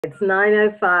It's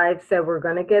 9:05, so we're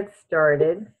going to get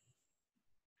started.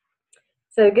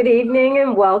 So good evening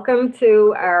and welcome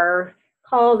to our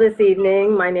call this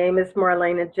evening. My name is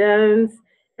Marlena Jones,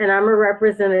 and I'm a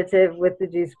representative with the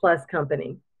Juice Plus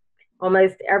Company.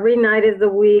 Almost every night of the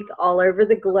week, all over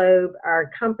the globe, our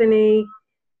company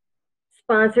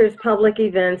sponsors public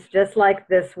events just like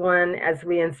this one as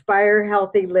we inspire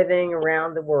healthy living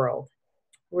around the world.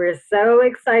 We're so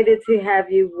excited to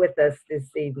have you with us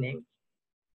this evening.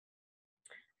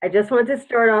 I just want to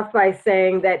start off by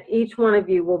saying that each one of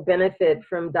you will benefit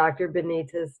from Dr.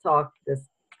 Benitez's talk this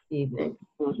evening.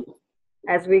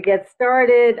 As we get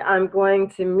started, I'm going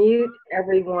to mute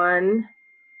everyone.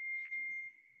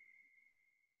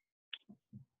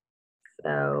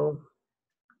 So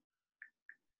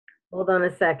hold on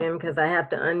a second because I have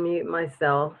to unmute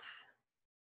myself.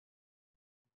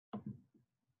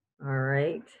 All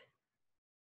right.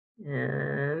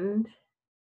 And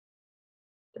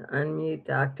to unmute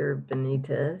Dr.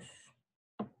 Benitez.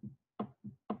 Of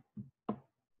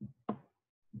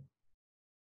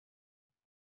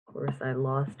course, I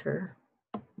lost her.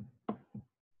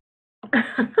 Can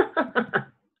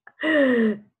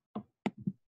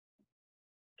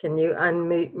you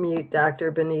unmute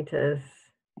Dr. Benitez?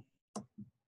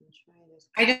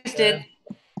 I just did.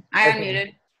 I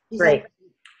unmuted. Great.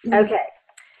 Okay.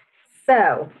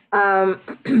 So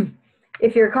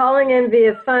if you're calling in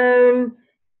via phone,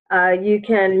 you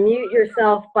can mute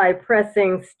yourself by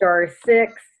pressing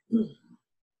 *6.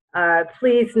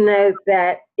 Please note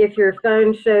that if your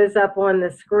phone shows up on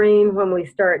the screen when we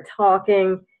start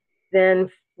talking, then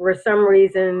for some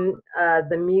reason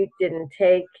the mute didn't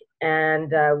take,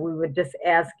 and we would just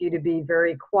ask you to be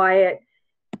very quiet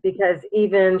because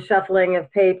even shuffling of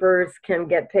papers can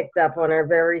get picked up on our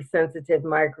very sensitive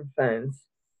microphones.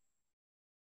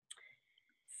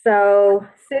 So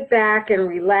sit back and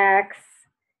relax.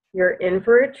 You're in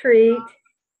for a treat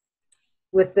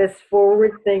with this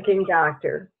forward-thinking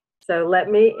doctor. So let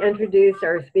me introduce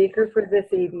our speaker for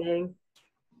this evening.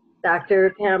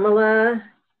 Dr. Pamela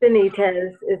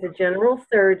Benitez is a general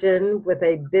surgeon with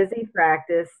a busy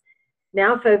practice,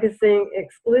 now focusing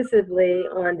exclusively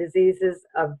on diseases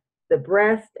of the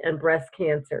breast and breast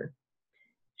cancer.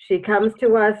 She comes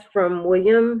to us from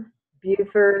William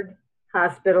Buford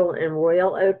Hospital in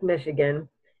Royal Oak, Michigan,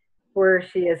 where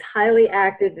she is highly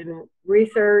active in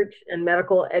research and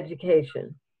medical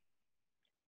education.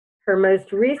 Her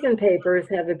most recent papers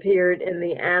have appeared in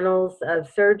the Annals of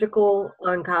Surgical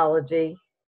Oncology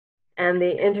and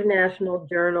the International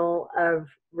Journal of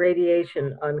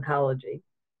Radiation Oncology.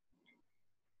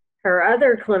 Her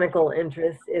other clinical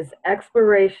interest is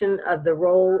exploration of the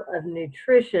role of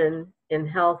nutrition in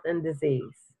health and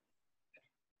disease.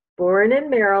 Born in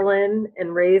Maryland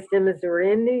and raised in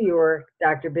Missouri and New York,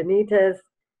 Dr. Benitez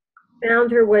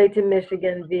found her way to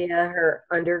Michigan via her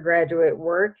undergraduate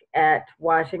work at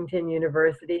Washington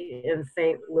University in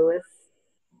St. Louis,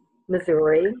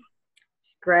 Missouri.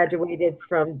 She graduated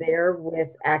from there with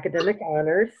academic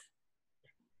honors.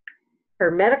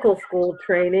 Her medical school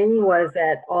training was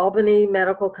at Albany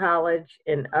Medical College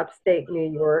in upstate New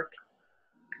York,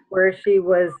 where she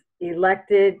was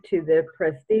elected to the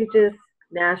prestigious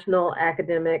National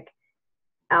Academic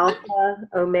Alpha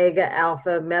Omega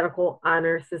Alpha Medical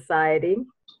Honor Society,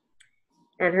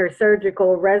 and her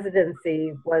surgical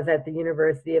residency was at the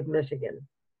University of Michigan.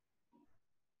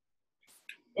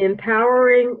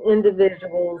 Empowering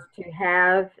individuals to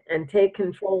have and take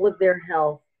control of their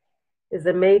health is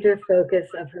a major focus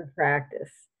of her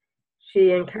practice.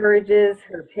 She encourages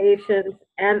her patients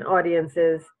and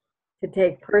audiences to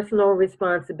take personal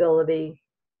responsibility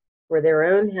for their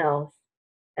own health,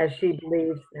 as she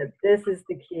believes that this is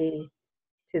the key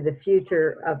to the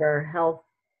future of our health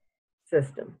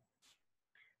system.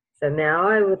 So now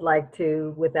I would like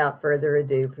to, without further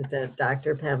ado, present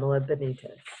Dr. Pamela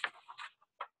Benitez.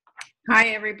 Hi,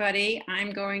 everybody.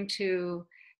 I'm going to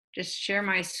just share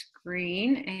my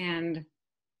screen and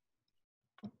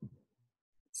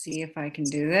see if I can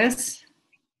do this.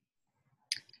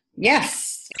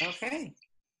 Yes. Okay.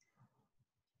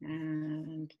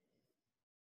 And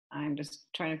I'm just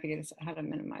trying to figure this out, how to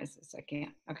minimize this. I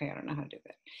can't. Okay, I don't know how to do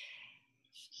that.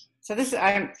 So this is,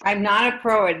 I'm not a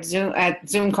pro at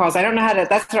Zoom calls. I don't know how to,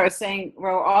 that's what I was saying,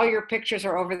 Ro, all your pictures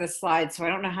are over the slide, so I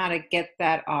don't know how to get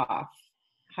that off.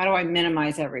 How do I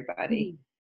minimize everybody?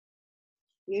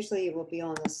 Usually it will be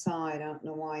on the side. I don't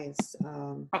know why it's,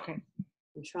 okay.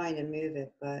 I'm trying to move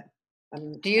it, but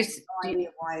I'm do you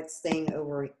why it's staying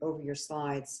over your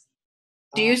slides.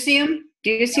 Do you see them? Do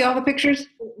you see all the pictures?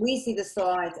 We see the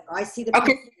slides. I see the okay.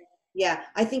 pictures. Yeah,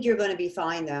 I think you're going to be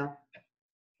fine though.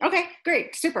 Okay,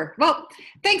 great, super. Well,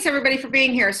 thanks everybody for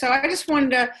being here. So I just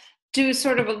wanted to do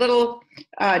sort of a little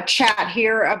chat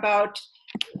here about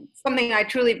something I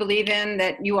truly believe in,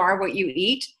 that you are what you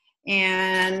eat.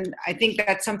 And I think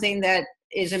that's something that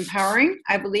is empowering.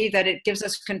 I believe that it gives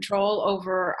us control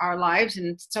over our lives,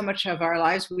 and so much of our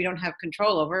lives we don't have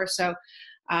control over. So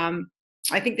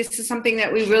I think this is something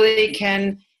that we really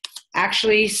can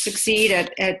actually succeed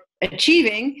at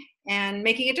achieving and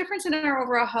making a difference in our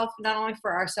overall health, not only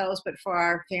for ourselves, but for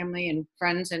our family and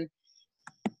friends, and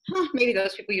maybe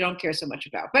those people you don't care so much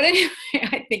about. But anyway,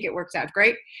 I think it works out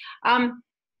great.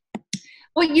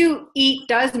 What you eat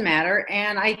does matter,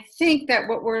 and I think that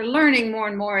what we're learning more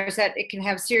and more is that it can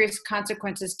have serious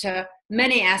consequences to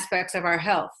many aspects of our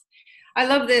health. I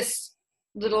love this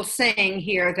little saying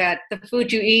here that the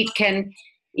food you eat can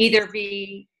either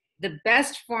be the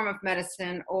best form of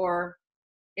medicine or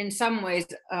in some ways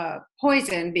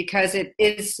poison, because it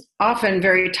is often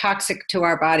very toxic to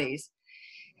our bodies.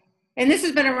 And this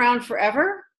has been around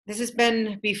forever. This has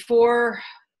been before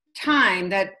time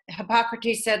that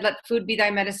Hippocrates said, let food be thy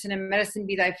medicine and medicine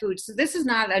be thy food. So this is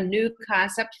not a new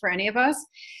concept for any of us.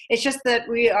 It's just that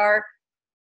we are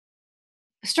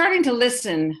starting to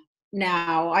listen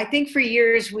now. I think for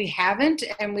years we haven't,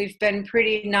 and we've been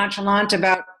pretty nonchalant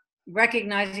about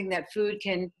recognizing that food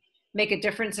can make a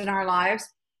difference in our lives.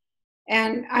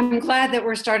 And I'm glad that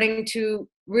we're starting to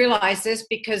realize this,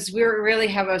 because we really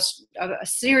have a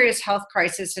serious health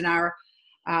crisis in our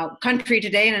country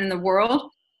today and in the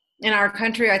world. In our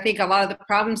country, I think a lot of the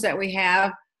problems that we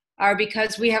have are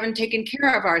because we haven't taken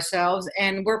care of ourselves,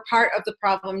 and we're part of the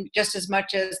problem just as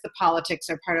much as the politics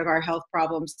are part of our health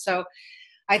problems. So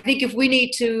I think if we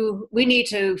need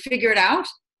to figure it out.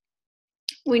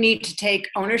 We need to take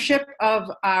ownership of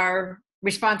our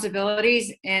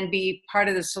responsibilities and be part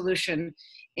of the solution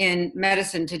in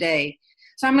medicine today.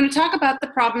 So I'm going to talk about the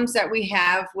problems that we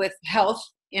have with health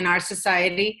in our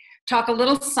society, talk a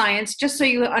little science, just so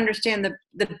you understand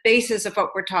the basis of what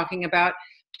we're talking about,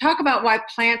 talk about why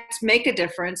plants make a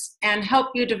difference, and help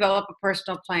you develop a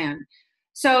personal plan.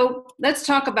 So let's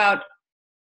talk about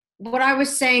what I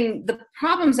was saying. The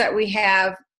problems that we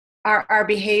have are our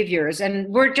behaviors, and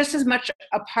we're just as much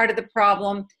a part of the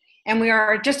problem, and we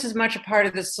are just as much a part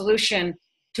of the solution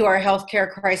to our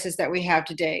healthcare crisis that we have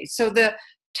today. So the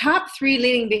top 3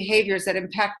 leading behaviors that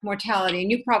impact mortality, and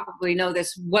you probably know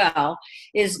this well,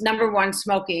 is number 1,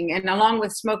 smoking. And along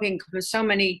with smoking comes so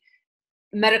many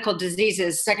medical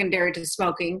diseases secondary to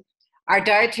smoking, our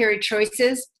dietary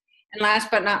choices, and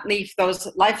last but not least, those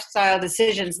lifestyle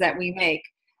decisions that we make.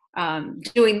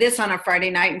 Doing this on a Friday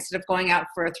night instead of going out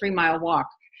for a 3-mile walk.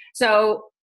 So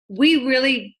we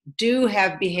really do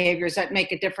have behaviors that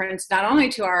make a difference, not only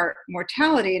to our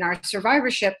mortality and our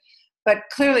survivorship, but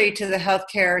clearly to the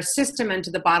healthcare system and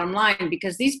to the bottom line,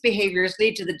 because these behaviors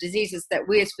lead to the diseases that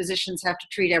we as physicians have to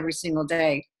treat every single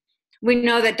day. We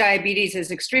know that diabetes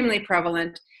is extremely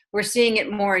prevalent. We're seeing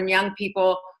it more in young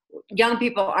people. Young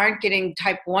people aren't getting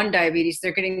type 1 diabetes,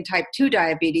 they're getting type 2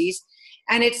 diabetes.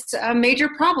 And it's a major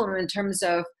problem in terms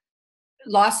of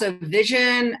loss of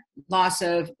vision, loss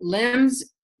of limbs,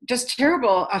 just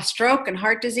terrible, stroke and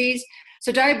heart disease.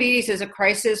 So diabetes is a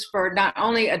crisis for not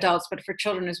only adults, but for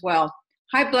children as well.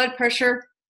 High blood pressure,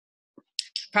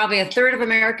 probably 1/3 of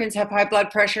Americans have high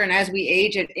blood pressure, and as we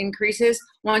age, it increases.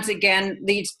 Once again,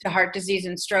 leads to heart disease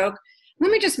and stroke.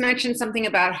 Let me just mention something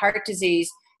about heart disease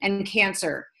and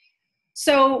cancer.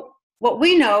 So what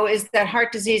we know is that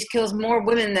heart disease kills more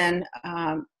women than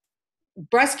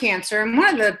breast cancer. And one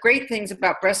of the great things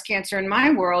about breast cancer in my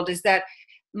world is that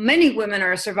many women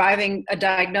are surviving a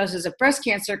diagnosis of breast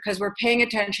cancer because we're paying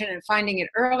attention and finding it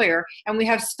earlier, and we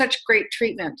have such great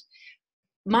treatment.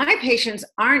 My patients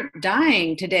aren't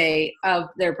dying today of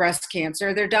their breast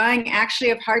cancer. They're dying actually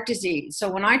of heart disease. So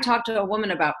when I talk to a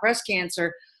woman about breast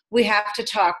cancer, we have to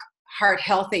talk heart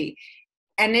healthy.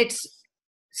 And it's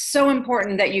so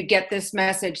important that you get this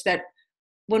message that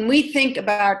when we think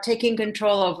about taking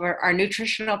control over our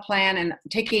nutritional plan and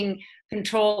taking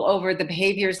control over the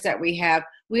behaviors that we have,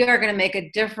 we are going to make a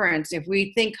difference. If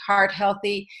we think heart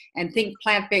healthy and think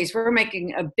plant-based, we're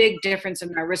making a big difference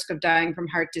in our risk of dying from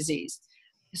heart disease.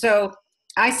 So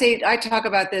I talk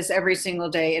about this every single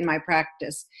day in my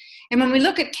practice. And when we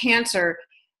look at cancer,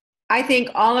 I think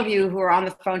all of you who are on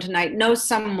the phone tonight know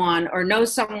someone or know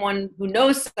someone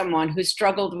who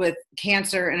struggled with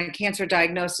cancer and a cancer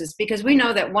diagnosis, because we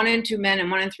know that 1 in 2 men and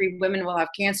 1 in 3 women will have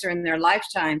cancer in their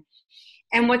lifetime.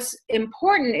 And what's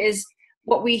important is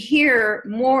what we hear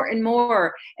more and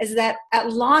more is that a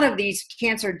lot of these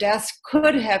cancer deaths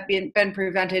could have been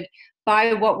prevented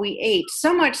by what we ate,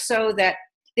 so much so that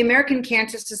the American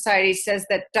Cancer Society says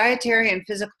that dietary and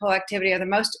physical activity are the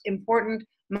most important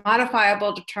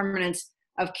modifiable determinants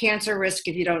of cancer risk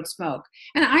if you don't smoke.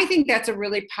 And I think that's a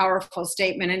really powerful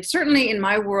statement. And certainly in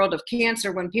my world of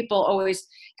cancer, when people always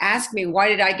ask me, why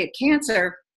did I get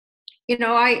cancer? You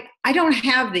know, I don't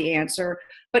have the answer,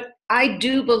 but I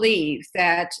do believe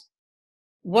that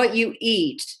what you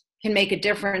eat can make a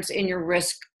difference in your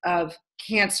risk of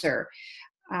cancer.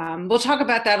 We'll talk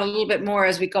about that a little bit more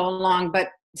as we go along, but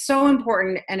so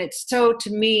important, and it's so, to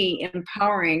me,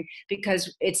 empowering,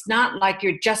 because it's not like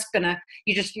you're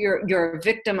a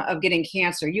victim of getting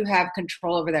cancer. You have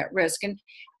control over that risk. And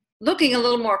looking a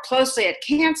little more closely at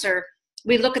cancer,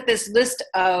 we look at this list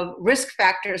of risk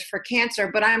factors for cancer,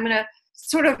 but I'm going to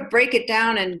sort of break it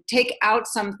down and take out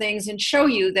some things and show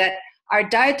you that our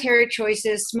dietary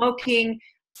choices, smoking,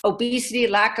 obesity,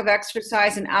 lack of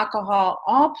exercise, and alcohol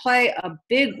all play a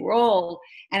big role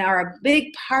and are a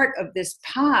big part of this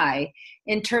pie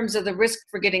in terms of the risk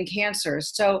for getting cancer.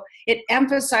 So it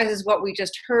emphasizes what we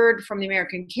just heard from the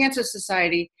American Cancer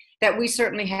Society, that we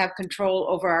certainly have control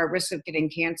over our risk of getting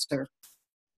cancer.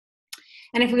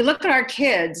 And if we look at our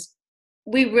kids,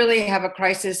 we really have a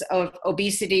crisis of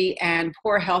obesity and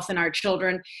poor health in our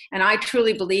children. And I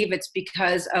truly believe it's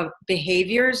because of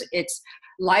behaviors. It's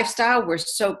lifestyle. We're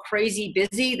so crazy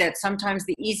busy that sometimes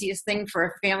the easiest thing for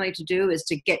a family to do is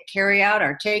to get carry out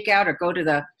or take out or go to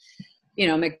the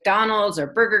McDonald's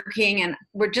or Burger King, and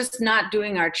we're just not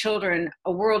doing our children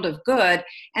a world of good.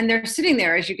 And they're sitting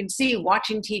there, as you can see,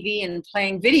 watching TV and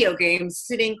playing video games,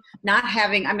 not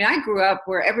having, I grew up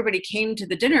where everybody came to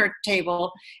the dinner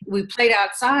table, we played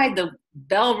outside, the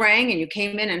bell rang and you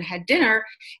came in and had dinner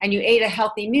and you ate a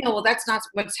healthy meal. Well, that's not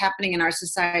what's happening in our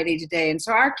society today. And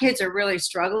so our kids are really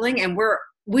struggling, and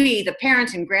we, the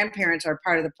parents and grandparents, are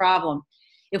part of the problem.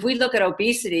 If we look at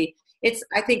obesity,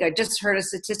 I think I just heard a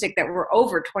statistic that we're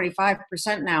over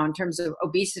 25% now in terms of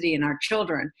obesity in our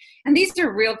children. And these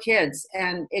are real kids,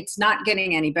 and it's not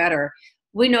getting any better.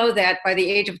 We know that by the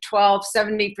age of 12,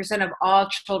 70% of all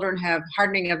children have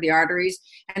hardening of the arteries,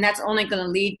 and that's only going to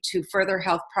lead to further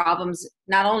health problems,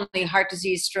 not only heart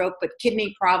disease, stroke, but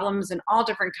kidney problems and all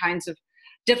different kinds of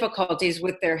difficulties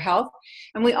with their health.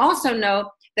 And we also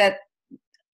know that,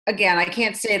 again, I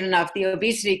can't say it enough, the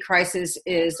obesity crisis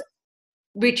is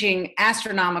reaching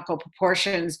astronomical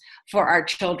proportions for our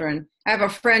children. I have a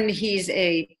friend, he's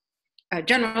a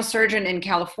general surgeon in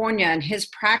California, and his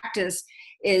practice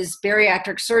is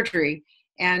bariatric surgery.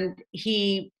 And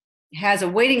he has a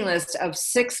waiting list of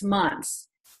 6 months,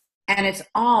 and it's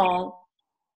all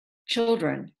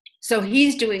children. So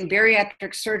he's doing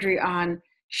bariatric surgery on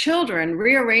children,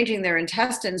 rearranging their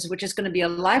intestines, which is going to be a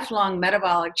lifelong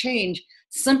metabolic change,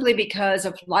 simply because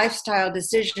of lifestyle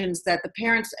decisions that the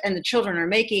parents and the children are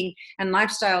making and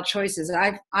lifestyle choices.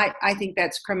 And I think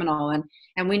that's criminal,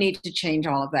 and we need to change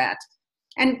all of that.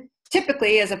 And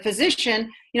typically, as a physician,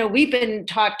 we've been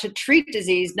taught to treat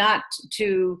disease, not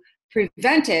to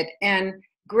prevent it. And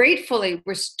gratefully,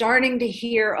 we're starting to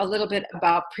hear a little bit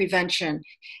about prevention.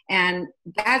 And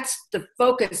that's the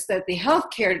focus that the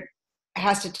healthcare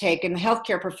has to take, and the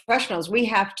healthcare professionals, we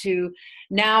have to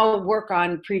now work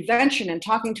on prevention and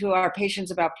talking to our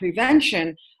patients about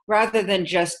prevention rather than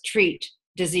just treat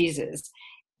diseases.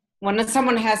 When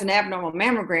someone has an abnormal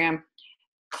mammogram,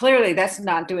 clearly that's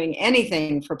not doing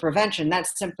anything for prevention.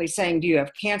 That's simply saying, do you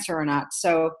have cancer or not?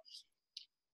 So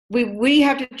we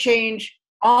have to change,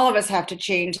 all of us have to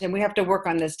change, and we have to work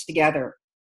on this together.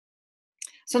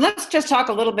 So let's just talk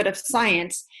a little bit of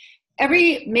science.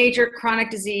 Every major chronic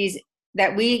disease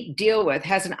that we deal with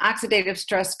has an oxidative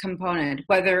stress component,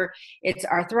 whether it's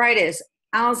arthritis,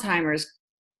 Alzheimer's,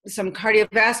 some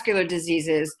cardiovascular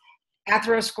diseases,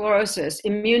 atherosclerosis,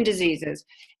 immune diseases.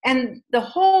 And the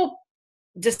whole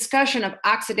discussion of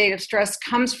oxidative stress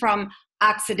comes from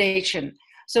oxidation.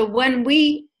 So when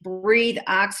we breathe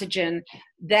oxygen,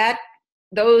 the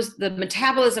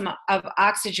metabolism of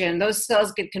oxygen, those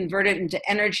cells get converted into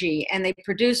energy and they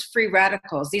produce free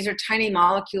radicals. These are tiny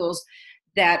molecules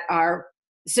that are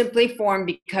simply formed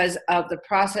because of the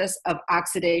process of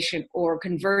oxidation, or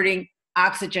converting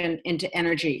oxygen into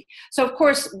energy. So of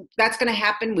course that's going to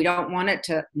happen. We don't want it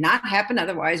to not happen,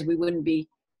 otherwise we wouldn't be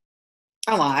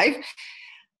alive.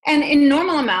 And in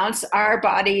normal amounts, our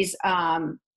bodies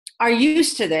are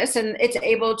used to this, and it's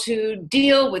able to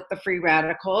deal with the free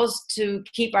radicals to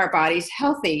keep our bodies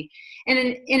healthy. And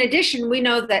in addition, we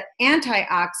know that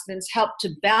antioxidants help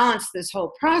to balance this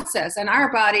whole process, and our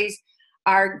bodies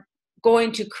are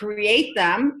going to create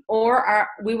them, or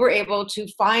we were able to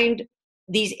find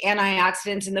these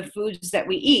antioxidants in the foods that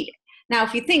we eat. Now,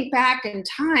 if you think back in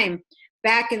time,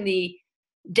 back in the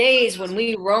days when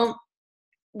we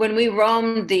when we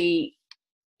roamed the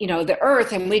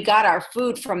earth and we got our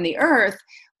food from the earth,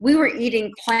 we were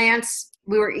eating plants,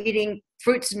 we were eating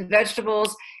fruits and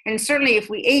vegetables. And certainly if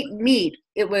we ate meat,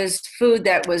 it was food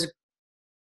that was,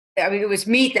 it was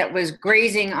meat that was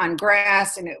grazing on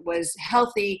grass, and it was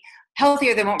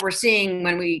healthier than what we're seeing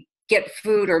when we get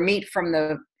food or meat from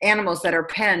the animals that are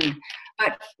penned.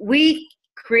 But we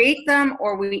create them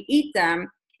or we eat them.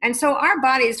 And so our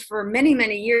bodies for many,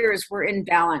 many years were in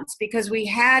balance because we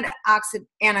had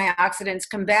antioxidants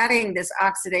combating this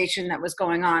oxidation that was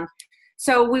going on.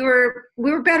 So we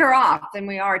were better off than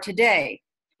we are today.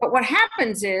 But what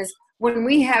happens is when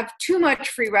we have too much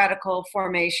free radical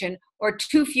formation or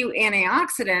too few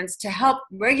antioxidants to help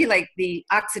regulate the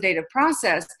oxidative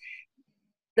process,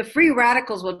 the free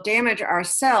radicals will damage our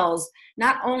cells,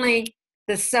 not only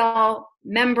the cell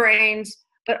membranes,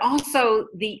 but also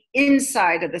the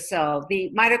inside of the cell,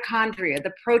 the mitochondria,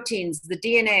 the proteins, the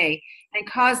DNA, and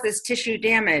cause this tissue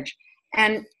damage.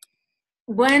 And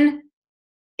when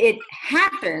it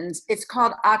happens, it's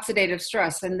called oxidative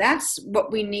stress. And that's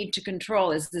what we need to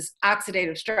control, is this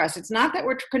oxidative stress. It's not that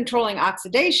we're controlling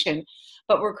oxidation,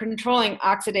 but we're controlling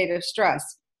oxidative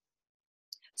stress.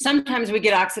 Sometimes we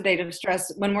get oxidative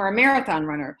stress when we're a marathon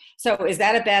runner. So is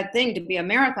that a bad thing to be a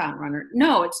marathon runner?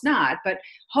 No, it's not. But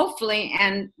hopefully,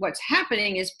 and what's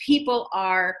happening is people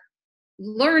are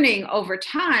learning over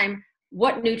time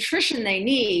what nutrition they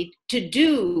need to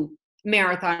do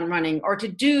marathon running or to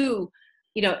do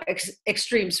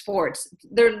extreme sports.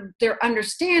 They're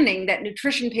understanding that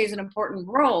nutrition plays an important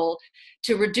role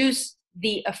to reduce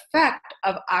the effect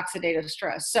of oxidative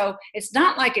stress. So it's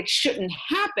not like it shouldn't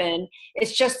happen.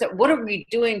 It's just that what are we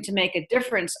doing to make a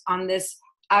difference on this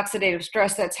oxidative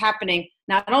stress that's happening,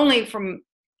 not only from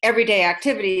everyday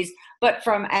activities, but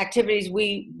from activities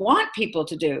we want people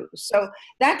to do. So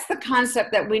that's the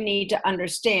concept that we need to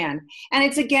understand. And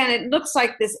it's, again, it looks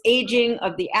like this aging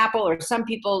of the apple, or some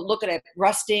people look at it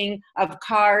rusting of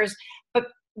cars, but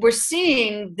we're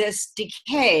seeing this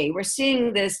decay. We're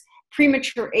seeing this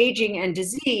premature aging and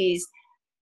disease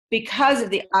because of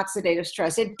the oxidative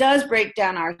stress. It does break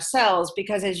down our cells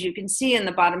because, as you can see in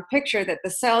the bottom picture, that the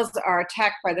cells are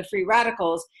attacked by the free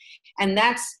radicals, and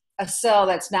that's a cell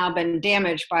that's now been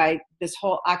damaged by this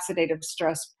whole oxidative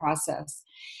stress process.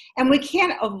 And we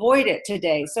can't avoid it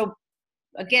today. So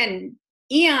again,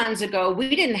 eons ago,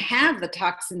 we didn't have the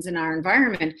toxins in our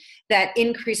environment that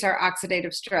increase our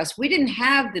oxidative stress. We didn't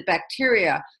have the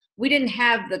bacteria. We didn't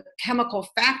have the chemical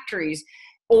factories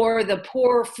or the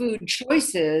poor food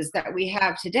choices that we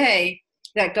have today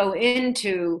that go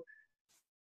into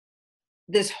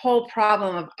this whole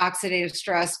problem of oxidative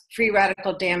stress, free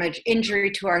radical damage,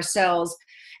 injury to our cells.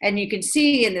 And you can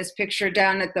see in this picture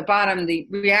down at the bottom, the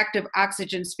reactive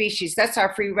oxygen species. That's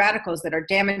our free radicals that are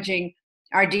damaging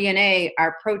our DNA,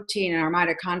 our protein, and our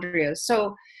mitochondria.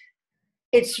 So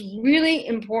it's really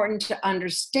important to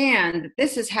understand that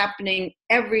this is happening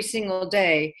every single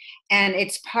day, and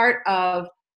it's part of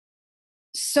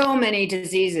so many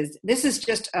diseases. This is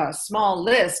just a small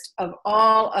list of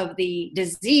all of the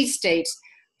disease states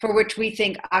for which we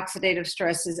think oxidative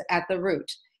stress is at the root.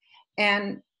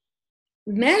 And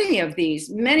many of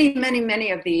these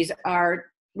are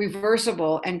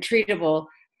reversible and treatable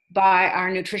by our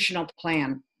nutritional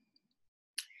plan.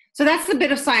 So that's the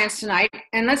bit of science tonight.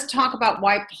 And let's talk about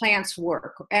why plants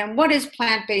work. And what is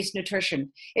plant-based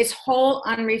nutrition? It's whole,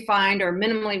 unrefined, or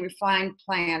minimally refined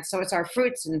plants. So it's our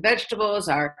fruits and vegetables,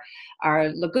 our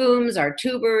legumes, our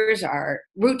tubers, our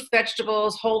root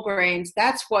vegetables, whole grains.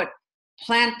 That's what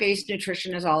plant-based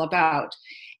nutrition is all about.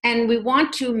 And we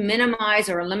want to minimize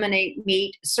or eliminate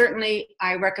meat. Certainly,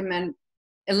 I recommend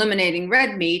eliminating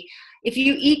red meat. If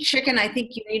you eat chicken, I think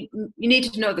you need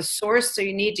to know the source, so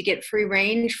you need to get free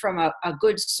range from a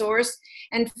good source.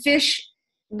 And fish,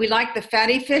 we like the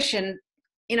fatty fish. And,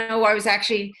 I was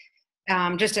actually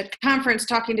just at a conference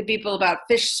talking to people about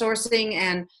fish sourcing,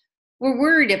 and we're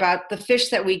worried about the fish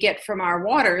that we get from our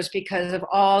waters because of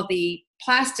all the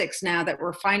plastics now that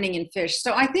we're finding in fish.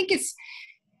 So I think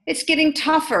it's getting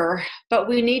tougher, but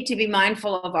we need to be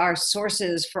mindful of our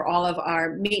sources for all of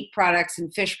our meat products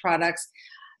and fish products.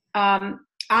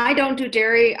 I don't do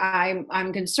dairy.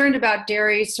 I'm concerned about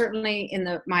dairy. Certainly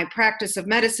in my practice of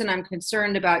medicine, I'm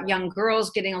concerned about young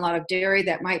girls getting a lot of dairy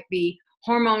that might be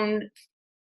hormone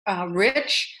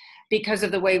rich because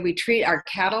of the way we treat our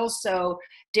cattle. So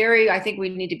dairy, I think we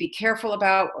need to be careful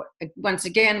about. Once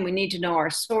again, we need to know our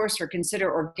source or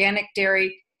consider organic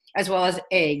dairy as well as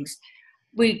eggs.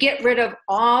 We get rid of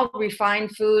all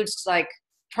refined foods like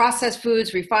processed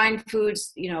foods, refined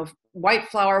foods, white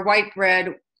flour, white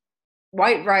bread,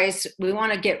 white rice. We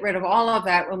want to get rid of all of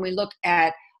that when we look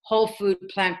at whole food,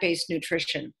 plant-based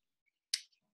nutrition.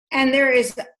 And there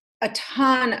is a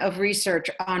ton of research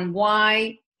on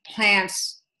why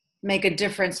plants make a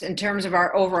difference in terms of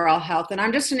our overall health. And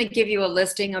I'm just going to give you a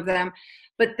listing of them.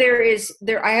 But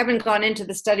I haven't gone into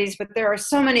the studies, but there are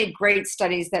so many great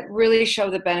studies that really show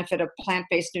the benefit of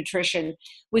plant-based nutrition.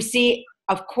 We see,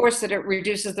 of course, that it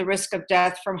reduces the risk of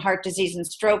death from heart disease and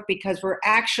stroke because we're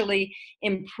actually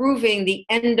improving the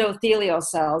endothelial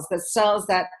cells, the cells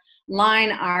that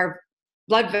line our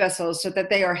blood vessels, so that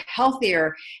they are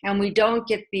healthier and we don't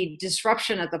get the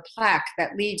disruption of the plaque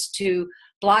that leads to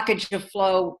blockage of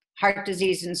flow, heart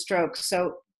disease, and stroke.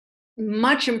 So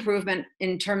much improvement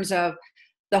in terms of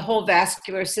the whole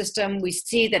vascular system. We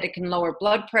see that it can lower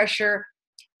blood pressure,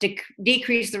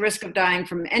 decrease the risk of dying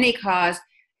from any cause.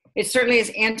 It certainly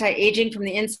is anti-aging from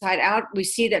the inside out. We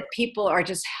see that people are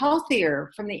just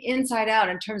healthier from the inside out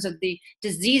in terms of the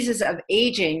diseases of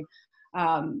aging,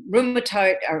 arthritis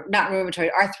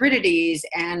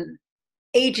and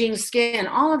aging skin.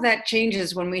 All of that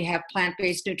changes when we have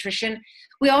plant-based nutrition.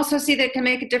 We also see that it can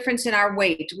make a difference in our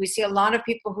weight. We see a lot of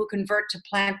people who convert to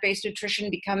plant-based nutrition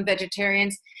become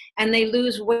vegetarians and they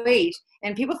lose weight.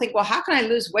 And people think, well, how can I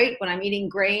lose weight when I'm eating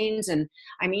grains and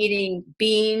I'm eating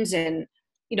beans and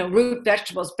root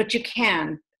vegetables? But you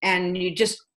can, and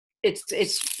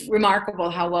it's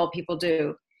remarkable how well people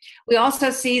do. We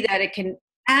also see that it can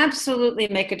absolutely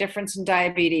make a difference in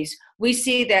diabetes. We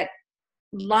see that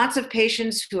lots of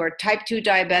patients who are type 2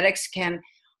 diabetics can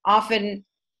often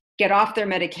get off their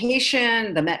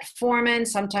medication, the metformin.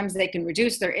 Sometimes they can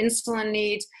reduce their insulin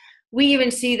needs. We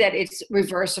even see that it's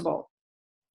reversible,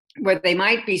 where they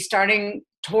might be starting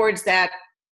towards that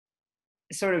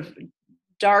sort of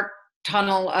dark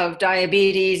tunnel of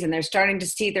diabetes and they're starting to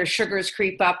see their sugars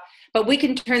creep up. But we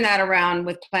can turn that around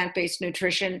with plant-based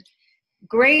nutrition.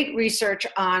 Great research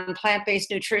on plant-based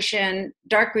nutrition,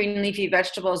 dark green leafy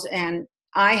vegetables, and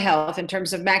eye health in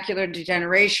terms of macular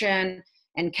degeneration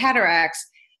and cataracts.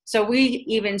 So we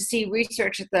even see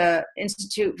research at the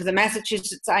Institute for the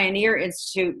Massachusetts Eye and Ear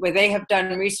Institute, where they have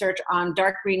done research on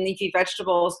dark green leafy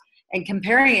vegetables and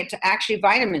comparing it to actually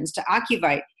vitamins, to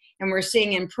Ocuvite. And we're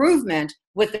seeing improvement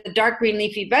with the dark green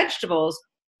leafy vegetables,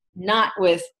 not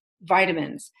with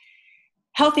vitamins.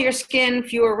 Healthier skin,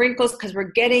 fewer wrinkles, because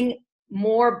we're getting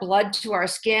more blood to our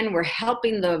skin. We're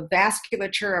helping the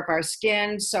vasculature of our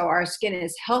skin, so our skin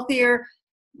is healthier.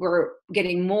 We're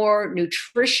getting more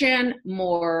nutrition,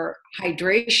 more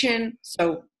hydration,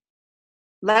 so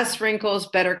less wrinkles,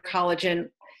 better collagen,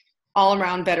 all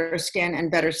around better skin and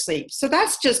better sleep. So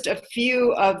that's just a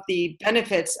few of the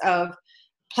benefits of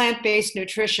plant-based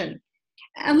nutrition.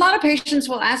 A lot of patients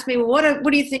will ask me, well,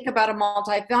 what do you think about a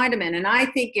multivitamin? And I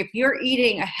think if you're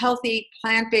eating a healthy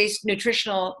plant-based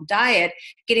nutritional diet,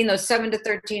 getting those 7 to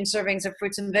 13 servings of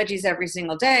fruits and veggies every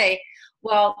single day,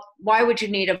 well, why would you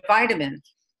need a vitamin?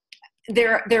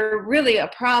 They're really a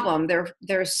problem. There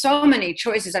are so many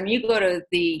choices. I mean, you go to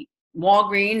the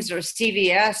Walgreens or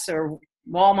CVS or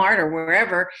Walmart or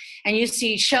wherever, and you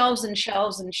see shelves and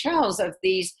shelves and shelves of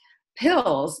these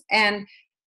pills. And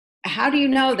how do you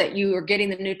know that you are getting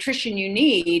the nutrition you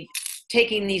need,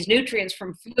 taking these nutrients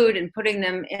from food and putting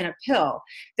them in a pill?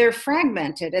 They're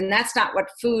fragmented, and that's not what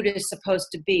food is supposed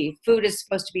to be. Food is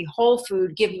supposed to be whole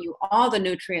food, giving you all the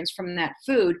nutrients from that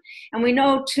food. And we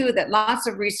know, too, that lots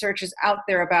of research is out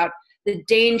there about the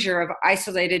danger of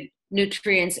isolated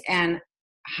nutrients and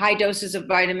high doses of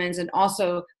vitamins and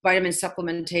also vitamin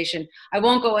supplementation. I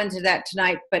won't go into that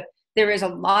tonight, but there is a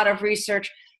lot of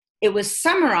research. It was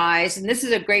summarized, and this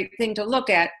is a great thing to look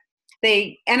at.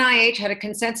 NIH had a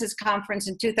consensus conference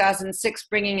in 2006,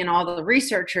 bringing in all the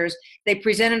researchers. They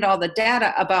presented all the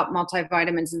data about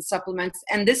multivitamins and supplements,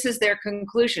 and this is their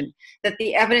conclusion, that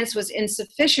the evidence was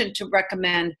insufficient to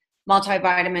recommend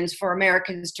multivitamins for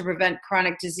Americans to prevent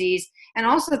chronic disease, and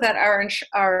also that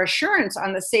our assurance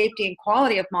on the safety and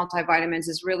quality of multivitamins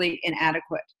is really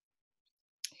inadequate.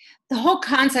 The whole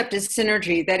concept is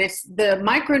synergy, that it's the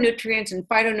micronutrients and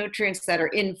phytonutrients that are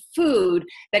in food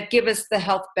that give us the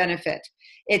health benefit.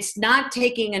 It's not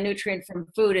taking a nutrient from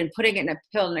food and putting it in a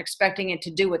pill and expecting it to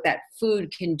do what that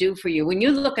food can do for you. When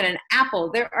you look at an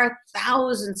apple, there are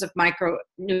thousands of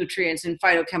micronutrients and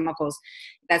phytochemicals.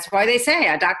 That's why they say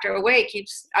an apple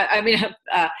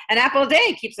a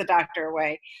day keeps a doctor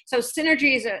away. So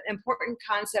synergy is an important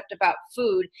concept about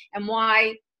food and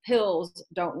why pills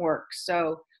don't work.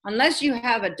 So unless you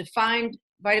have a defined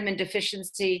vitamin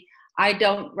deficiency, I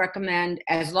don't recommend,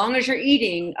 as long as you're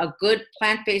eating a good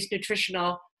plant-based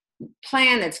nutritional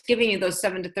plan that's giving you those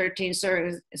 7 to 13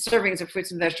 servings of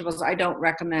fruits and vegetables, I don't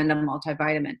recommend a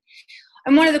multivitamin.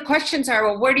 And one of the questions are,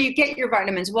 well, where do you get your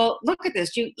vitamins? Well, look at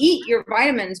this. You eat your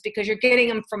vitamins because you're getting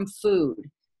them from food.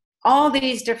 All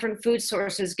these different food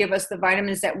sources give us the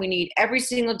vitamins that we need every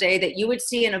single day that you would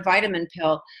see in a vitamin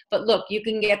pill. But look, you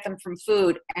can get them from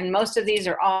food. And most of these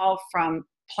are all from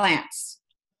plants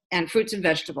and fruits and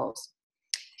vegetables.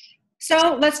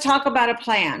 So let's talk about a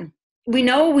plan. We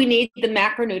know we need the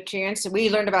macronutrients.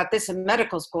 We learned about this in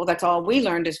medical school. That's all we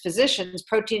learned as physicians: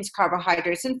 proteins,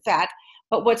 carbohydrates, and fat.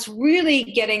 But what's really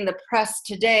getting the press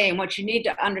today, and what you need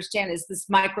to understand, is this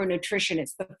micronutrition.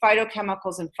 It's the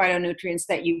phytochemicals and phytonutrients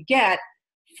that you get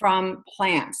from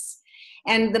plants.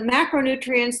 And the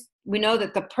macronutrients, we know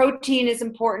that the protein is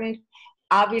important.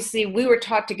 Obviously, we were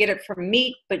taught to get it from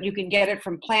meat, but you can get it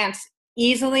from plants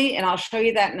easily, and I'll show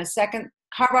you that in a second.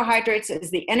 Carbohydrates is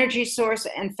the energy source,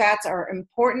 and fats are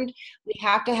important. We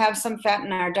have to have some fat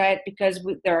in our diet because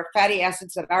there are fatty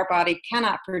acids that our body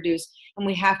cannot produce, and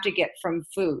we have to get from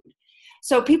food.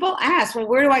 So people ask, well,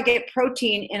 where do I get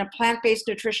protein in a plant-based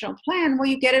nutritional plan? Well,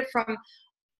 you get it from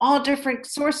all different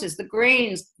sources: the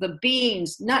grains, the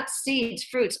beans, nuts, seeds,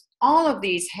 fruits. All of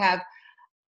these have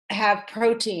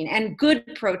protein, and good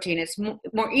protein. It's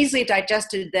more easily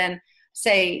digested than,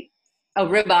 say, a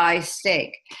ribeye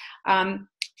steak.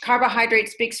 Carbohydrate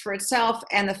speaks for itself,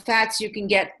 and the fats you can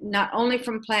get not only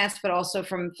from plants but also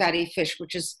from fatty fish,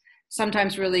 which is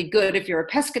sometimes really good if you're a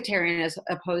pescatarian as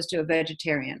opposed to a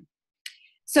vegetarian.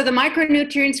 So the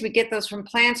micronutrients, we get those from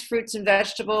plants, fruits, and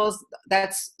vegetables.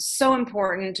 That's so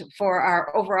important for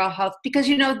our overall health because,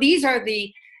 you know, these are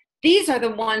the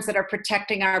ones that are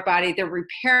protecting our body. They're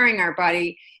repairing our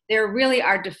body. They're really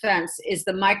our defense is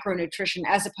the micronutrition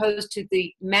as opposed to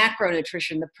the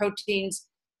macronutrition, the proteins,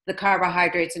 the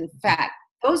carbohydrates, and fat.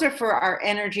 Those are for our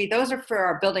energy. Those are for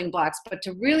our building blocks. But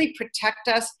to really protect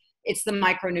us, it's the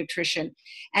micronutrition.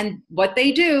 And what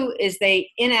they do is they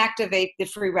inactivate the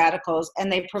free radicals,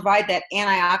 and they provide that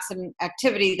antioxidant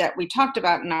activity that we talked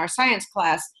about in our science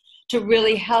class to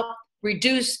really help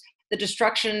reduce the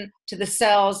destruction to the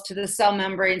cells, to the cell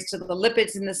membranes, to the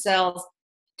lipids in the cells,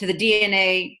 to the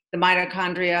DNA, the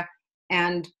mitochondria,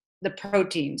 and the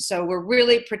proteins. So we're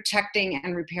really protecting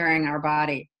and repairing our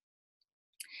body.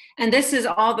 And this is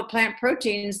all the plant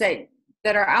proteins that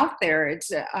are out there.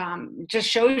 It's just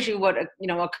shows you what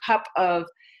a cup of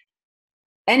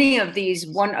any of these,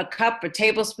 a cup, a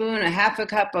tablespoon, a half a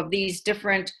cup of these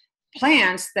different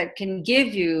plants that can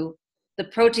give you the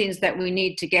proteins that we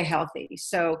need to get healthy.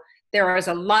 So there is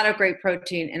a lot of great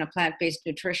protein in a plant-based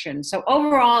nutrition. So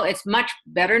overall, it's much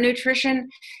better nutrition.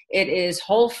 It is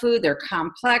whole food. They're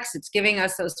complex. It's giving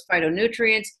us those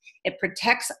phytonutrients. It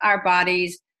protects our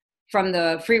bodies from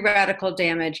the free radical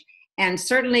damage. And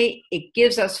certainly, it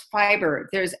gives us fiber.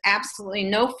 There's absolutely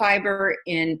no fiber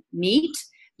in meat.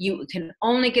 You can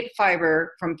only get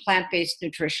fiber from plant-based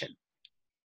nutrition.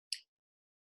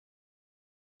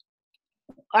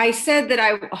 I said that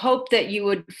I hope that you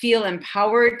would feel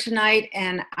empowered tonight,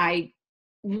 and I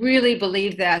really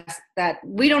believe that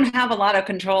we don't have a lot of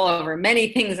control over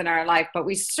many things in our life, but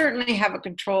we certainly have a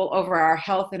control over our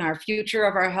health and our future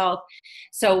of our health.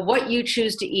 So what you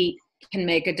choose to eat can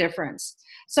make a difference.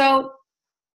 So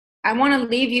I want to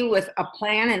leave you with a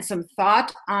plan and some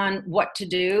thought on what to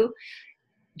do.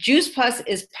 Juice Plus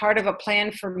is part of a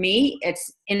plan for me.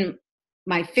 It's in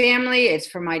my family. It's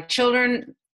for my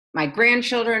children, my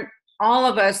grandchildren. All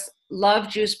of us love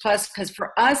Juice Plus because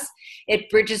for us, it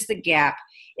bridges the gap.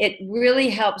 It really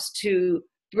helps to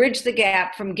bridge the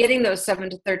gap from getting those 7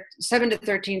 to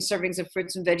 13 servings of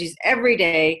fruits and veggies every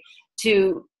day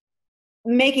to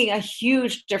making a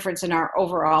huge difference in our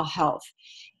overall health.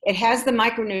 It has the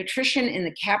micronutrition in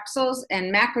the capsules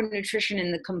and macronutrition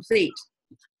in the complete.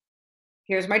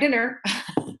 Here's my dinner.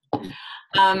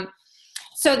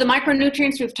 So the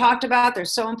micronutrients we've talked about, they're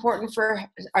so important for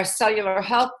our cellular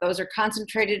health. Those are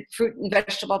concentrated fruit and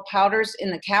vegetable powders in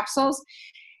the capsules.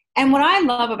 And what I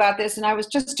love about this, and I was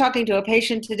just talking to a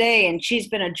patient today, and she's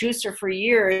been a juicer for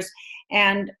years,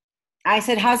 and I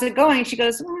said, how's it going? She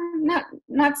goes,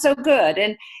 not so good.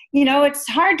 And, you know, it's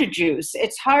hard to juice.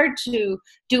 It's hard to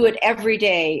do it every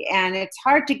day. And it's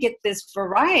hard to get this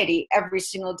variety every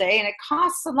single day. And it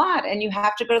costs a lot. And you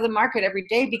have to go to the market every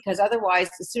day because otherwise,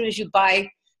 as soon as you buy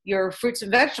your fruits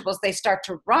and vegetables, they start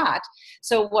to rot.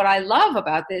 So what I love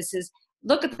about this is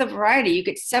look at the variety. You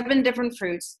get 7 different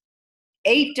fruits,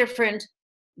 8 different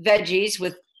veggies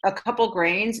with a couple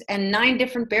grains, and 9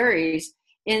 different berries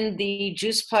in the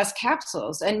Juice Plus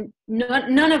capsules. And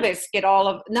none of us get all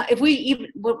of, if we even,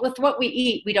 with what we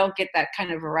eat, we don't get that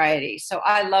kind of variety. So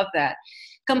I love that.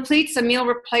 Completes a meal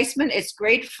replacement. It's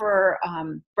great for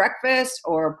breakfast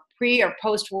or pre or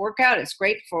post workout. It's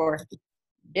great for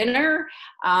dinner.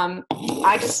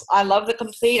 I love the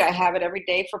complete. I have it every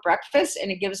day for breakfast,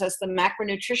 and it gives us the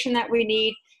macronutrition that we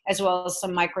need, as well as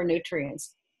some micronutrients.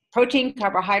 Protein,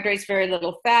 carbohydrates, very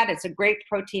little fat. It's a great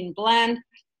protein blend.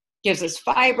 Gives us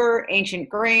fiber, ancient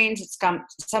grains. It's got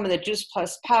some of the Juice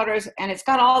Plus powders, and it's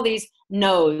got all these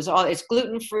no's. It's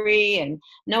gluten-free and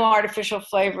no artificial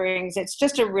flavorings. It's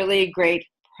just a really great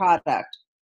product.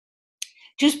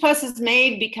 Juice Plus is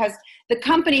made because the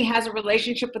company has a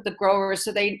relationship with the growers,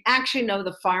 so they actually know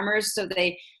the farmers, so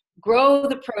they grow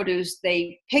the produce,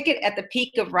 they pick it at the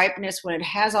peak of ripeness when it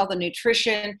has all the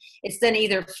nutrition. It's then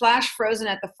either flash frozen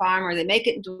at the farm, or they make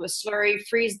it into a slurry,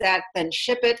 freeze that, then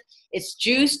ship it. It's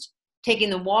juiced,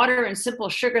 taking the water and simple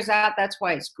sugars out. That's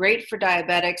why it's great for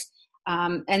diabetics.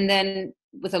 And then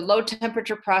with a low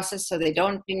temperature process, so they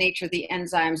don't denature the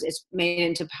enzymes, it's made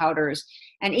into powders.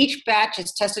 And each batch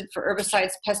is tested for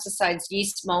herbicides, pesticides,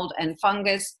 yeast, mold, and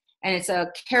fungus. And it's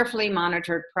a carefully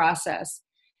monitored process.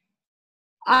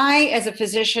 I, as a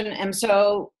physician, am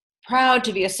so proud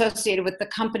to be associated with the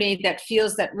company that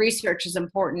feels that research is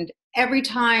important. Every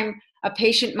time a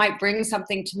patient might bring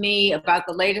something to me about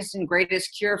the latest and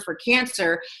greatest cure for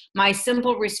cancer, my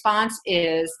simple response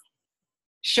is,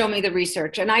 show me the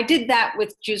research. And I did that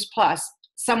with Juice Plus.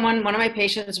 One of my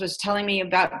patients was telling me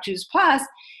about Juice Plus,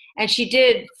 and she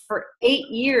did for 8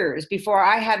 years before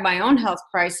I had my own health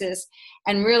crisis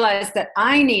and realized that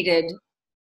I needed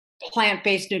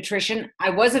plant-based nutrition.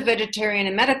 I was a vegetarian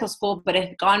in medical school, but it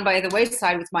had gone by the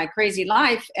wayside with my crazy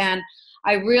life. And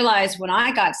I realized when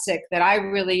I got sick that I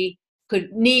really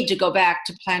could need to go back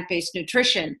to plant-based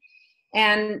nutrition.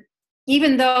 And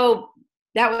even though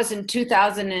that was in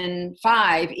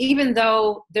 2005, even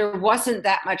though there wasn't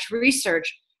that much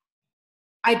research,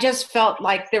 I just felt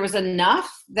like there was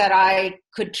enough that I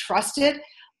could trust it.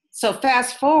 So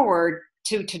fast forward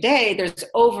to today, there's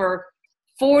over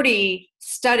 40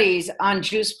 studies on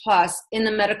Juice Plus in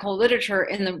the medical literature,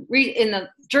 in the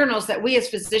journals that we as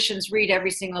physicians read every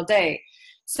single day.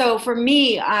 So for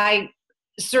me, I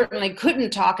certainly couldn't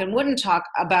talk and wouldn't talk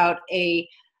about a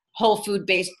whole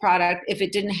food-based product if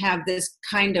it didn't have this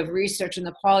kind of research and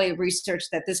the quality of research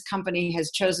that this company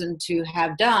has chosen to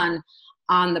have done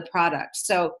on the product.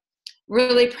 So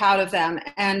really proud of them.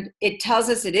 And it tells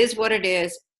us it is what it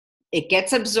is. It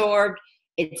gets absorbed.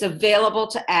 It's available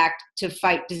to act to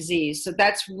fight disease. So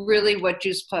that's really what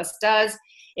Juice Plus does.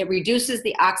 It reduces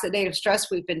the oxidative stress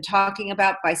we've been talking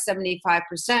about by 75%.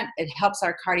 It helps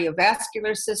our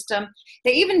cardiovascular system.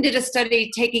 They even did a study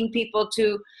taking people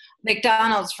to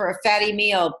McDonald's for a fatty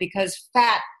meal because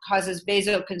fat causes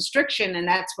vasoconstriction, and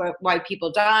that's why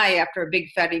people die after a big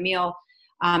fatty meal.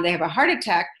 They have a heart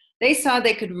attack. They saw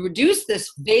they could reduce this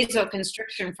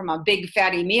vasoconstriction from a big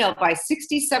fatty meal by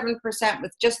 67%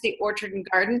 with just the Orchard and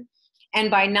Garden, and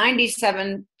by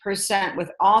 97%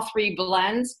 with all 3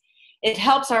 blends. It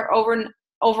helps our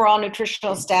overall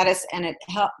nutritional status, and it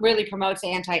really promotes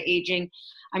anti-aging.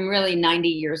 I'm really 90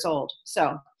 years old.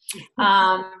 So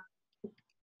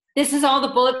this is all the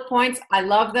bullet points. I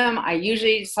love them.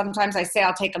 Sometimes I say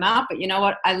I'll take them out, but you know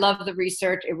what? I love the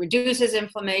research. It reduces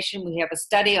inflammation. We have a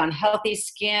study on healthy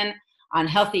skin, on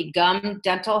healthy gum,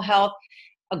 dental health,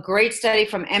 a great study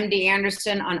from MD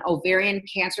Anderson on ovarian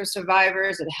cancer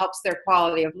survivors. It helps their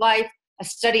quality of life. A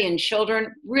study in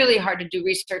children, really hard to do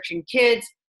research in kids,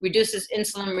 reduces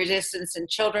insulin resistance in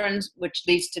children, which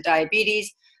leads to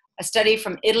diabetes. A study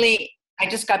from Italy. I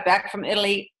just got back from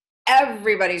Italy.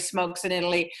 Everybody smokes in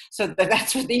Italy, so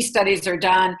that's what these studies are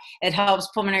done. It helps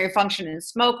pulmonary function in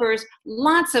smokers.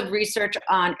 Lots of research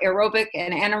on aerobic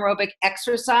and anaerobic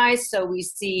exercise. So we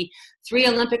see 3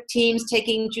 Olympic teams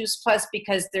taking Juice Plus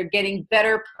because they're getting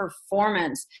better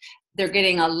performance. They're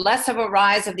getting a less of a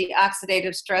rise of the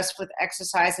oxidative stress with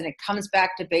exercise, and it comes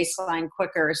back to baseline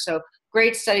quicker. So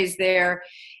great studies there.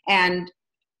 And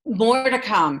more to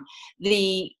come.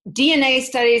 The DNA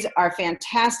studies are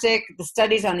fantastic. The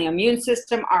studies on the immune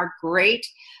system are great.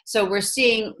 So we're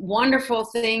seeing wonderful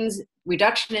things,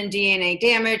 reduction in DNA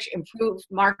damage, improved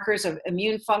markers of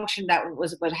immune function. That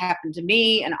was what happened to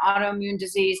me, an autoimmune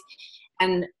disease.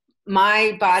 And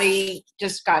my body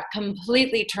just got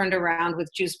completely turned around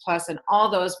with Juice Plus, and all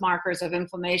those markers of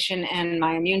inflammation and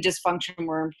my immune dysfunction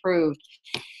were improved.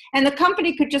 And the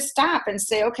company could just stop and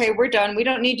say, okay, we're done. We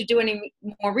don't need to do any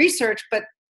more research. But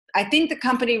I think the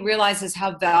company realizes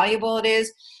how valuable it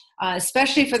is,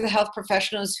 especially for the health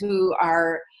professionals who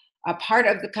are a part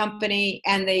of the company,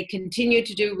 and they continue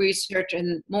to do research,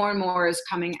 and more is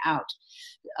coming out.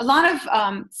 A lot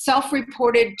of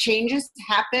self-reported changes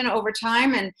happen over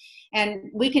time,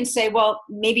 and we can say, well,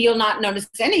 maybe you'll not notice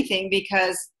anything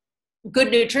because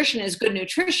good nutrition is good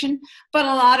nutrition, but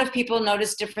a lot of people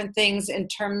notice different things in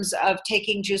terms of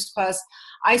taking Juice Plus.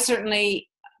 I certainly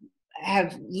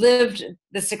have lived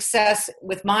the success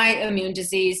with my immune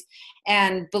disease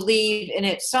and believe in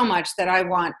it so much that I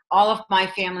want all of my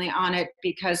family on it,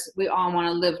 because we all want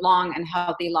to live long and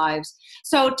healthy lives.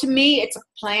 So to me, it's a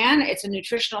plan. It's a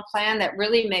nutritional plan that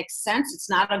really makes sense. It's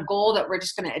not a goal that we're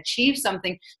just going to achieve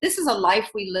something. This is a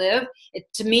life we live.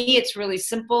 To me, it's really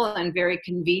simple and very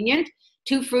convenient.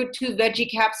 2 fruit, 2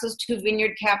 veggie capsules, 2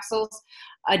 vineyard capsules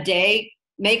a day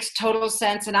makes total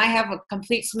sense. And I have a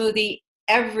complete smoothie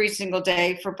every single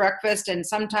day for breakfast, and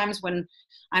sometimes when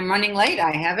I'm running late,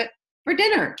 I have it for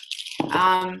dinner.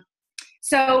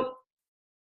 So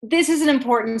this is an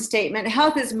important statement.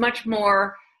 Health is much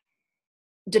more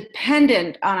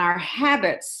dependent on our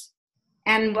habits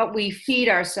and what we feed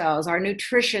ourselves, our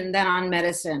nutrition, than on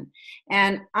medicine.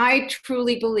 And I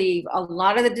truly believe a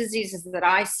lot of the diseases that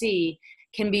I see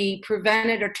can be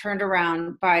prevented or turned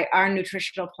around by our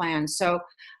nutritional plan. So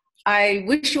I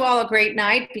wish you all a great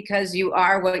night, because you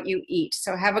are what you eat.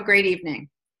 So have a great evening.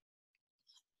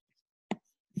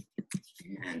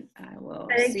 And I will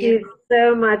Thank see you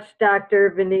so much,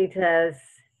 Dr. Benitez.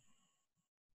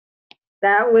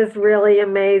 That was really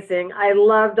amazing. I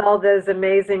loved all those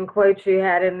amazing quotes you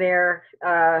had in there,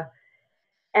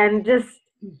 and just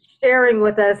sharing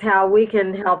with us how we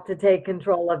can help to take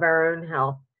control of our own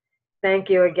health. Thank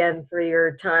you again for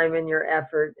your time and your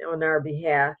effort on our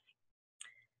behalf.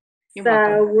 You're So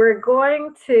welcome. we're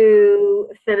going to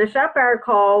finish up our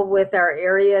call with our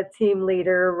area team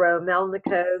leader, Ro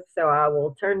Melnikov. So I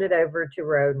will turn it over to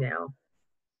Ro now.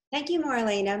 Thank you,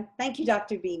 Marlena. Thank you,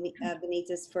 Dr.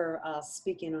 Benitez, for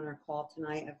speaking on our call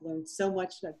tonight. I've learned so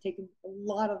much. I've taken a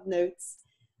lot of notes.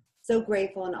 So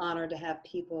grateful and honored to have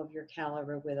people of your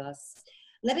caliber with us.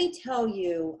 Let me tell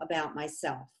you about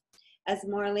myself. As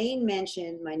Marlene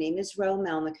mentioned, my name is Ro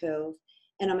Melnikov,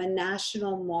 and I'm a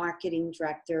national marketing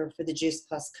director for the Juice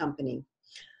Plus company.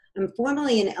 I'm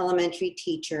formerly an elementary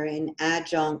teacher and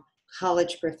adjunct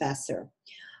college professor.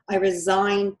 I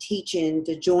resigned teaching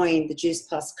to join the Juice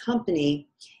Plus company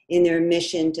in their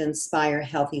mission to inspire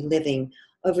healthy living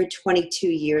over 22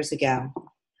 years ago.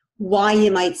 Why,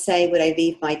 you might say, would I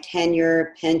leave my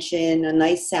tenure, pension, a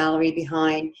nice salary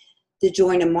behind to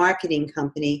join a marketing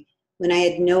company when I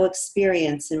had no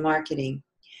experience in marketing?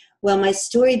 Well, my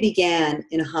story began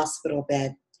in a hospital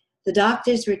bed. The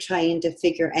doctors were trying to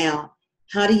figure out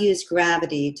how to use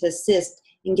gravity to assist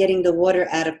in getting the water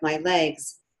out of my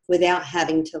legs without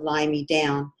having to lie me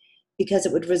down, because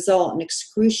it would result in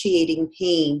excruciating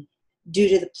pain due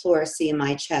to the pleurisy in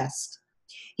my chest.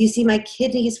 You see, my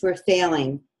kidneys were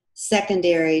failing,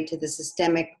 secondary to the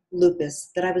systemic lupus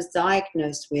that I was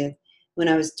diagnosed with when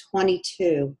I was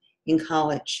 22 in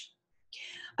college.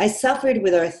 I suffered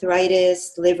with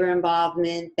arthritis, liver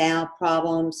involvement, bowel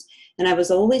problems, and I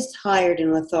was always tired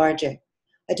and lethargic.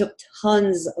 I took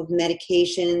tons of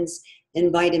medications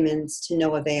and vitamins to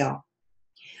no avail.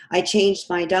 I changed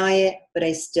my diet, but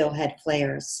I still had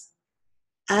flares.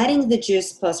 Adding the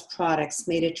Juice Plus products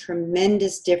made a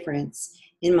tremendous difference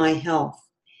in my health.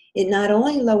 It not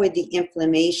only lowered the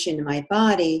inflammation in my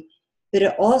body, but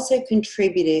it also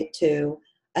contributed to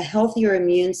a healthier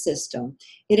immune system.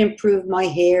 It improved my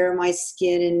hair, my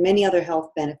skin, and many other health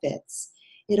benefits.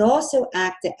 It also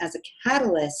acted as a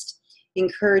catalyst,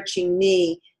 encouraging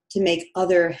me to make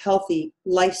other healthy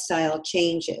lifestyle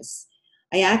changes.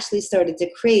 I actually started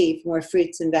to crave more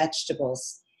fruits and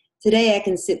vegetables. Today I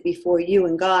can sit before you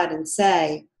and God and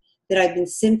say that I've been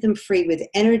symptom-free with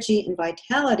energy and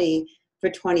vitality for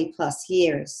 20 plus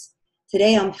years.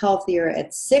 Today I'm healthier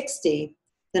at 60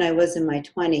 than I was in my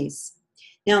 20s.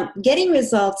 Now, getting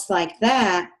results like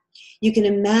that, you can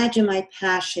imagine my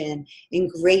passion and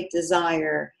great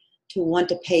desire to want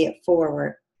to pay it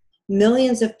forward.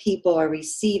 Millions of people are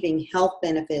receiving health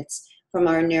benefits from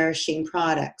our nourishing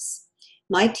products.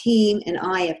 My team and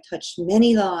I have touched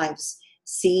many lives: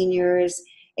 seniors,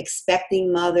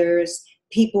 expecting mothers,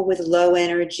 people with low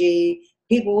energy,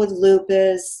 people with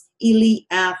lupus, elite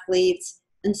athletes,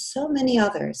 and so many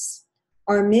others.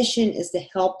 Our mission is to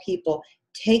help people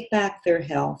take back their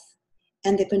health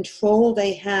and the control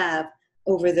they have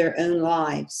over their own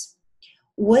lives.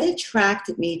 What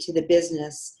attracted me to the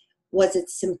business was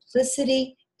its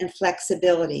simplicity and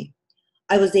flexibility.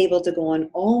 I was able to go on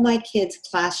all my kids'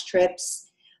 class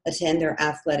trips, attend their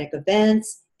athletic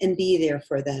events, and be there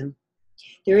for them.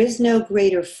 There is no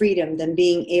greater freedom than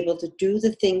being able to do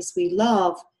the things we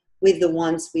love with the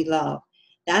ones we love.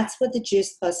 That's what the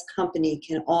Juice Plus company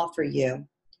can offer you.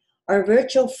 Our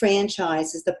virtual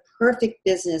franchise is the perfect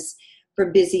business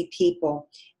for busy people.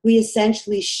 We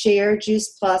essentially share Juice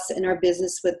Plus in our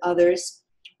business with others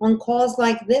on calls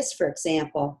like this, for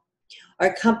example.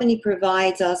 Our company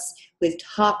provides us with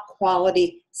top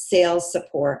quality sales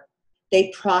support.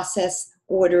 They process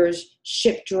orders,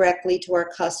 ship directly to our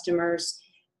customers,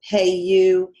 pay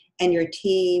you and your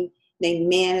team. They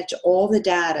manage all the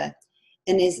data.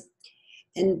 And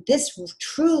this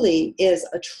truly is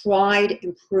a tried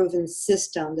and proven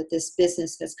system that this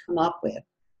business has come up with.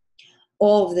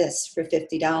 All of this for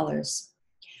 $50.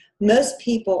 Most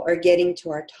people are getting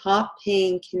to our top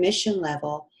paying commission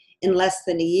level in less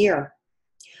than a year.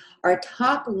 Our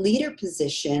top leader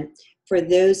position for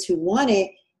those who want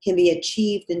it can be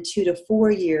achieved in 2 to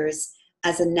 4 years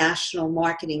as a national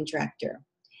marketing director.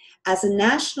 As a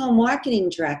national marketing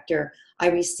director, I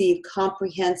receive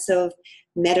comprehensive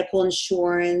medical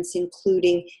insurance,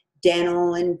 including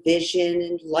dental and vision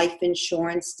and life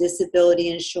insurance, disability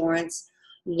insurance,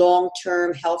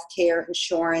 long-term health care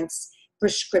insurance,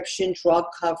 prescription drug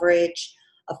coverage,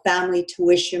 a family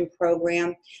tuition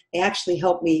program. They actually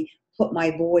helped me put my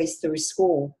boys through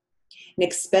school, an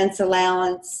expense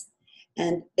allowance,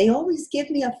 and they always give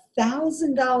me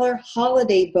 $1,000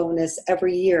 holiday bonus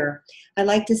every year. I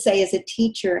like to say as a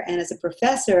teacher and as a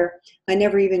professor, I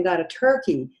never even got a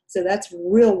turkey. So that's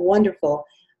real wonderful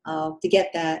to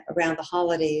get that around the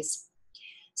holidays.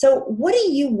 So what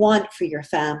do you want for your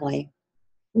family?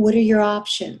 What are your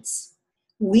options?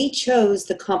 We chose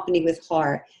the company with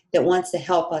heart that wants to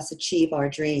help us achieve our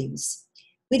dreams.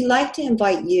 We'd like to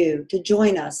invite you to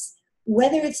join us,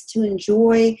 whether it's to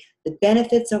enjoy the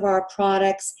benefits of our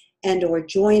products and or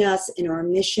join us in our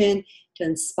mission to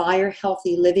inspire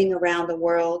healthy living around the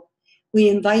world. We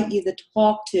invite you to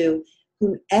talk to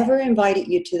whomever invited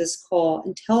you to this call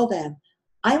and tell them,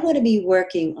 I want to be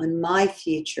working on my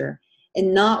future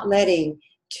and not letting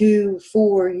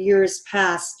 2-4 years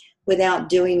pass without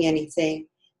doing anything.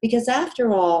 Because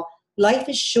after all, life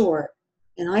is short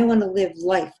and I want to live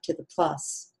life to the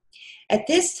plus. At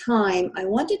this time, I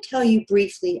want to tell you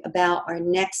briefly about our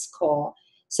next call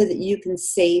so that you can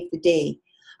save the date.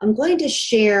 I'm going to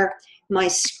share my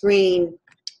screen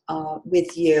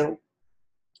with you,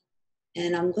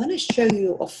 and I'm going to show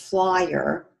you a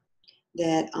flyer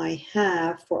that I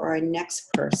have for our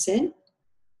next person.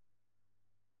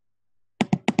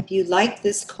 If you like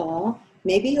this call,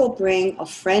 maybe you'll bring a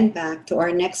friend back to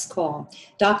our next call.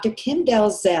 Dr. Kim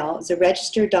Dalzell is a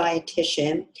registered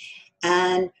dietitian,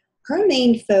 and her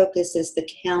main focus is to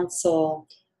counsel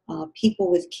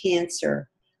people with cancer.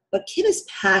 But Kim is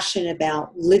passionate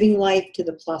about living life to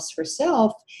the plus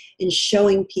herself and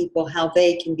showing people how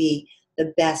they can be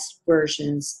the best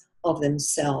versions of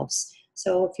themselves.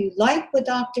 So if you like what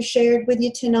Doctor shared with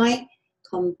you tonight,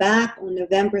 come back on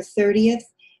November 30th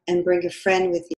and bring a friend with you.